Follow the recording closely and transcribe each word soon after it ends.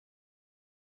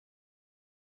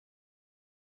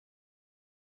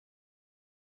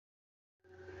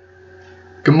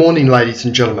Good morning, ladies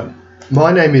and gentlemen.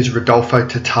 My name is Rudi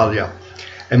Tartaglia,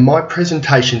 and my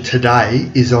presentation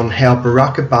today is on how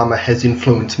Barack Obama has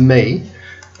influenced me,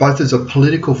 both as a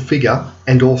political figure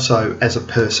and also as a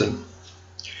person.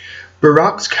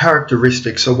 Barack's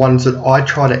characteristics are ones that I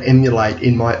try to emulate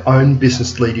in my own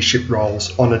business leadership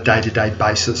roles on a day-to-day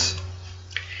basis.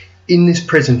 In this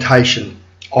presentation,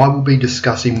 I will be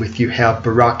discussing with you how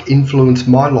Barack influenced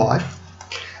my life,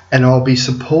 and I'll be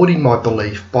supporting my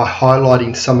belief by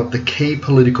highlighting some of the key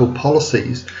political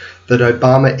policies that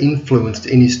Obama influenced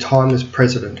in his time as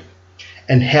president,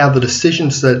 and how the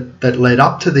decisions that led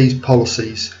up to these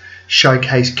policies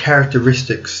showcase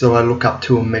characteristics that I look up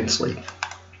to immensely.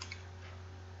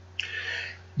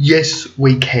 Yes,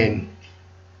 we can.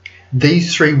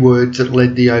 These three words that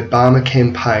led the Obama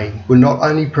campaign were not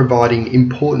only providing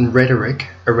important rhetoric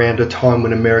around a time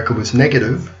when America was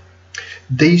negative.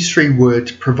 These three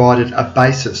words provided a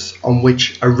basis on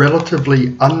which a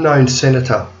relatively unknown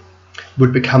senator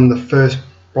would become the first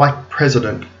black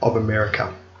president of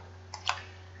America.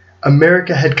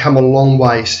 America had come a long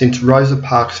way since Rosa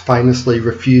Parks famously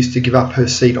refused to give up her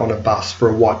seat on a bus for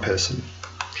a white person.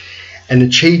 And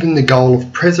achieving the goal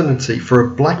of presidency for a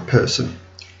black person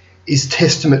is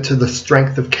testament to the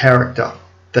strength of character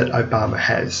that Obama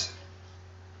has.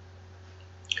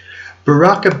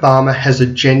 Barack Obama has a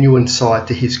genuine side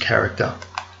to his character.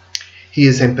 He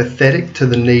is empathetic to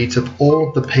the needs of all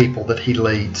of the people that he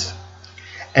leads,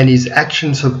 and his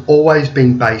actions have always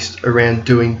been based around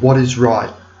doing what is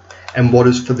right and what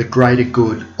is for the greater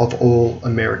good of all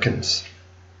Americans.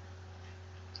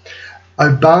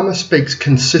 Obama speaks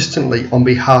consistently on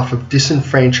behalf of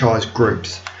disenfranchised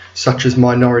groups such as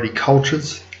minority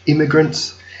cultures,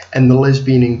 immigrants, and the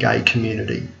lesbian and gay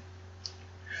community.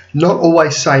 Not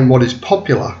always saying what is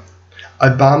popular,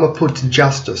 Obama puts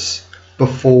justice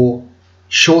before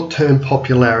short-term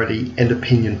popularity and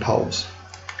opinion polls,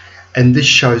 and this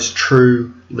shows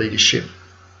true leadership.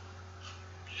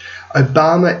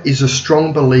 Obama is a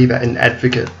strong believer and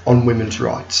advocate on women's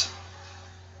rights.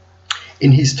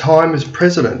 In his time as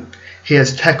president, he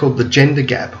has tackled the gender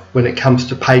gap when it comes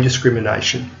to pay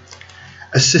discrimination,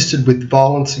 assisted with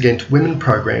violence against women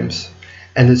programs,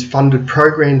 and has funded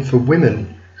programs for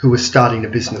women who are starting a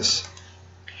business.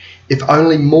 If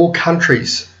only more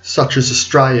countries such as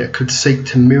Australia could seek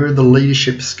to mirror the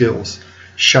leadership skills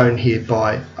shown here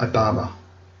by Obama.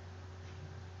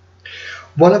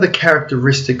 One of the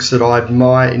characteristics that I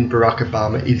admire in Barack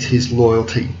Obama is his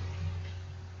loyalty.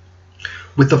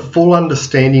 With a full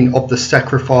understanding of the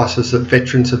sacrifices that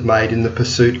veterans have made in the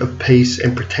pursuit of peace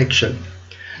and protection,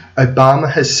 Obama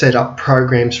has set up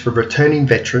programs for returning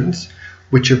veterans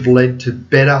which have led to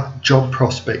better job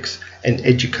prospects and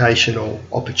educational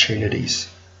opportunities.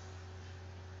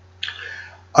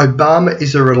 Obama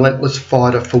is a relentless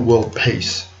fighter for world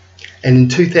peace, and in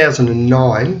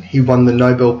 2009 he won the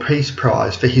Nobel Peace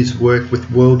Prize for his work with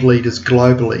world leaders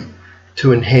globally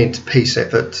to enhance peace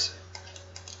efforts.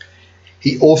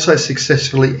 He also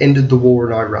successfully ended the war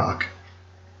in Iraq.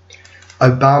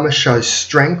 Obama shows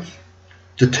strength,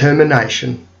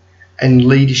 determination, and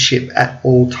leadership at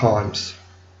all times.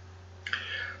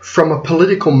 From a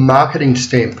political marketing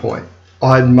standpoint,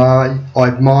 I admire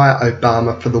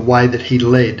Obama for the way that he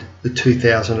led the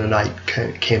 2008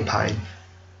 campaign.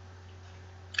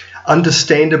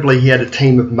 Understandably, he had a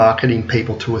team of marketing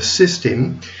people to assist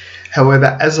him.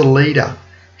 However, as a leader,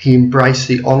 he embraced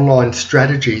the online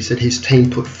strategies that his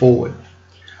team put forward,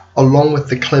 along with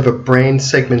the clever brand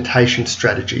segmentation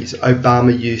strategies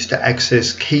Obama used to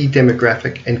access key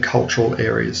demographic and cultural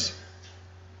areas.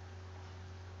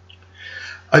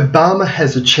 Obama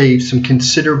has achieved some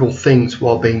considerable things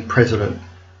while being president.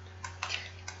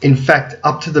 In fact,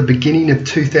 up to the beginning of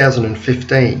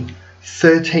 2015,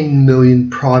 13 million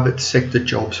private sector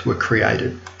jobs were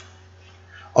created.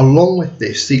 Along with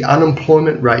this, the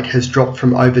unemployment rate has dropped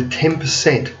from over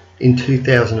 10% in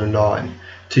 2009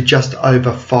 to just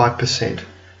over 5%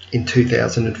 in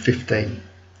 2015.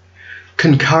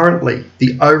 Concurrently,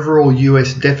 the overall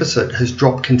US deficit has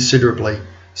dropped considerably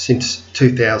since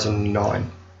 2009.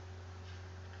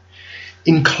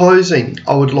 In closing,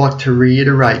 I would like to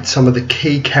reiterate some of the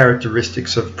key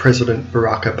characteristics of President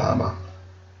Barack Obama.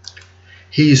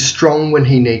 He is strong when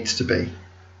he needs to be.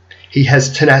 He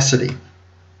has tenacity.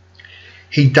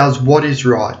 He does what is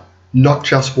right, not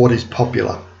just what is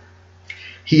popular.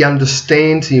 He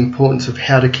understands the importance of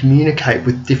how to communicate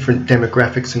with different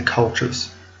demographics and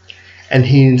cultures, and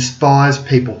he inspires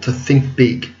people to think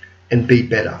big and be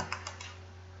better.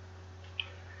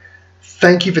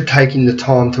 Thank you for taking the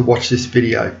time to watch this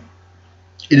video.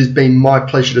 It has been my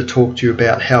pleasure to talk to you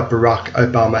about how Barack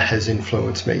Obama has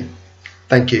influenced me.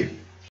 Thank you.